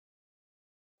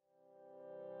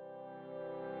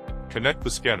Connect the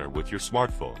scanner with your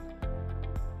smartphone.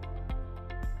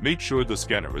 Make sure the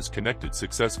scanner is connected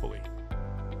successfully.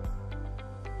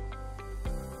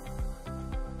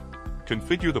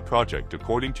 Configure the project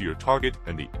according to your target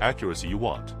and the accuracy you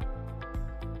want.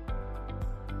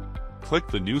 Click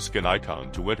the new scan icon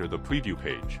to enter the preview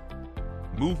page.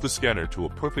 Move the scanner to a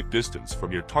perfect distance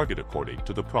from your target according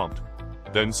to the prompt.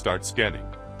 Then start scanning.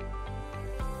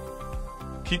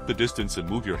 Keep the distance and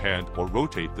move your hand or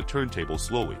rotate the turntable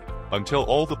slowly until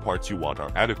all the parts you want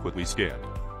are adequately scanned.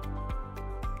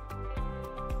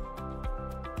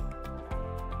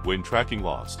 When tracking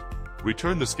lost,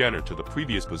 return the scanner to the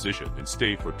previous position and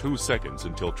stay for 2 seconds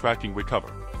until tracking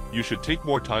recover. You should take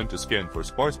more time to scan for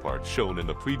sparse parts shown in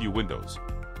the preview windows.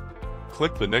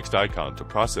 Click the next icon to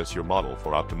process your model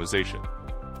for optimization.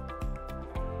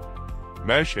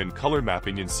 Mesh and color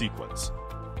mapping in sequence.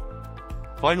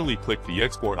 Finally, click the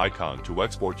export icon to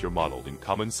export your model in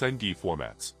common CNG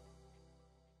formats.